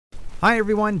Hi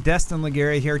everyone, Destin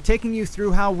Laguerre here, taking you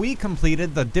through how we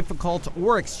completed the difficult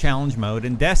Oryx challenge mode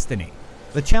in Destiny.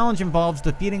 The challenge involves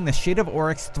defeating the Shade of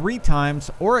Oryx 3 times,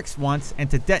 Oryx once, and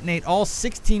to detonate all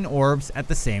 16 orbs at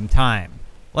the same time.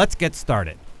 Let's get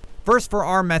started. First, for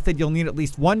our method, you'll need at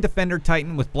least one Defender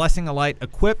Titan with Blessing of Light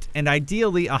equipped and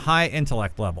ideally a high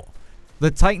intellect level. The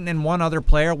Titan and one other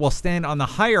player will stand on the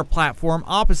higher platform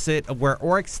opposite of where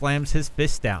Oryx slams his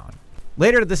fist down.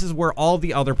 Later, this is where all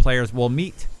the other players will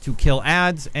meet to kill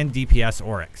adds and DPS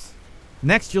Oryx.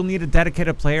 Next, you'll need a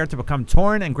dedicated player to become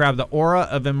Torn and grab the Aura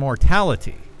of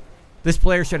Immortality. This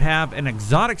player should have an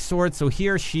exotic sword so he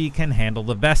or she can handle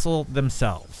the vessel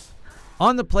themselves.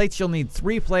 On the plates, you'll need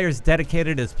 3 players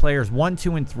dedicated as players 1,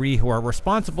 2, and 3 who are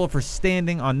responsible for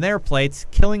standing on their plates,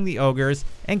 killing the ogres,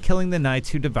 and killing the knights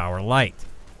who devour light.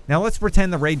 Now let's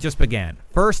pretend the raid just began.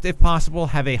 First, if possible,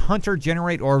 have a hunter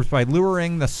generate orbs by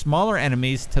luring the smaller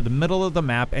enemies to the middle of the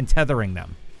map and tethering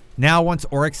them. Now once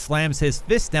Oryx slams his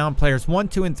fist down, players 1,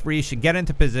 2, and 3 should get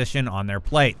into position on their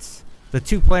plates. The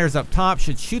 2 players up top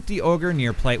should shoot the ogre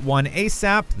near plate 1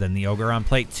 ASAP, then the ogre on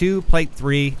plate 2, plate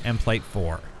 3, and plate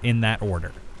 4, in that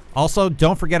order. Also,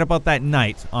 don't forget about that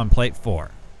knight on plate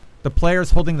 4. The players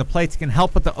holding the plates can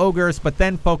help with the ogres, but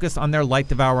then focus on their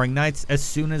light-devouring knights as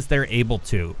soon as they're able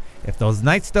to. If those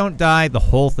knights don't die, the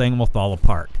whole thing will fall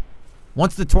apart.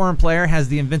 Once the Tauren player has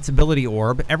the invincibility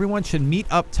orb, everyone should meet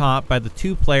up top by the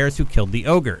 2 players who killed the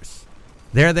ogres.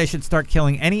 There they should start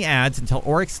killing any adds until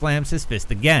Oryx slams his fist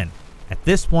again. At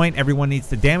this point, everyone needs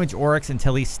to damage Oryx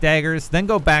until he staggers, then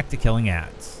go back to killing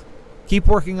adds. Keep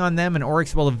working on them and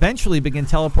Oryx will eventually begin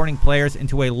teleporting players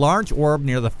into a large orb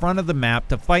near the front of the map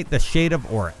to fight the Shade of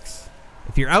Oryx.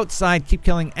 If you're outside, keep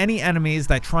killing any enemies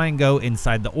that try and go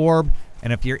inside the orb,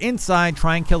 and if you're inside,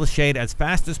 try and kill the Shade as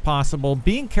fast as possible,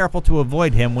 being careful to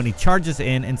avoid him when he charges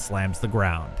in and slams the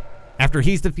ground. After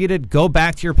he's defeated, go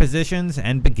back to your positions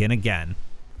and begin again.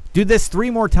 Do this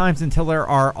 3 more times until there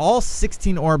are all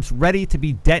 16 orbs ready to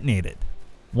be detonated.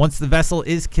 Once the vessel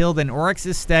is killed and Oryx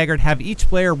is staggered, have each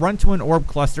player run to an orb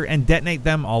cluster and detonate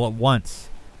them all at once.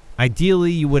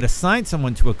 Ideally, you would assign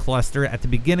someone to a cluster at the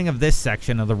beginning of this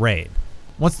section of the raid.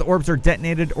 Once the orbs are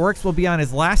detonated, Oryx will be on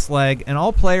his last leg and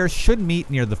all players should meet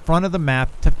near the front of the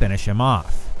map to finish him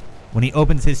off. When he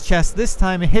opens his chest this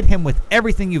time, hit him with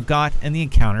everything you've got and the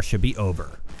encounter should be over.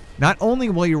 Not only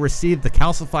will you receive the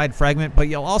calcified fragment, but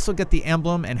you'll also get the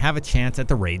emblem and have a chance at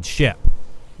the raid ship.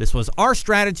 This was our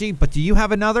strategy, but do you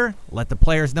have another? Let the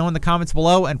players know in the comments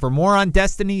below, and for more on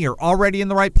Destiny, you're already in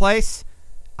the right place.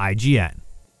 IGN.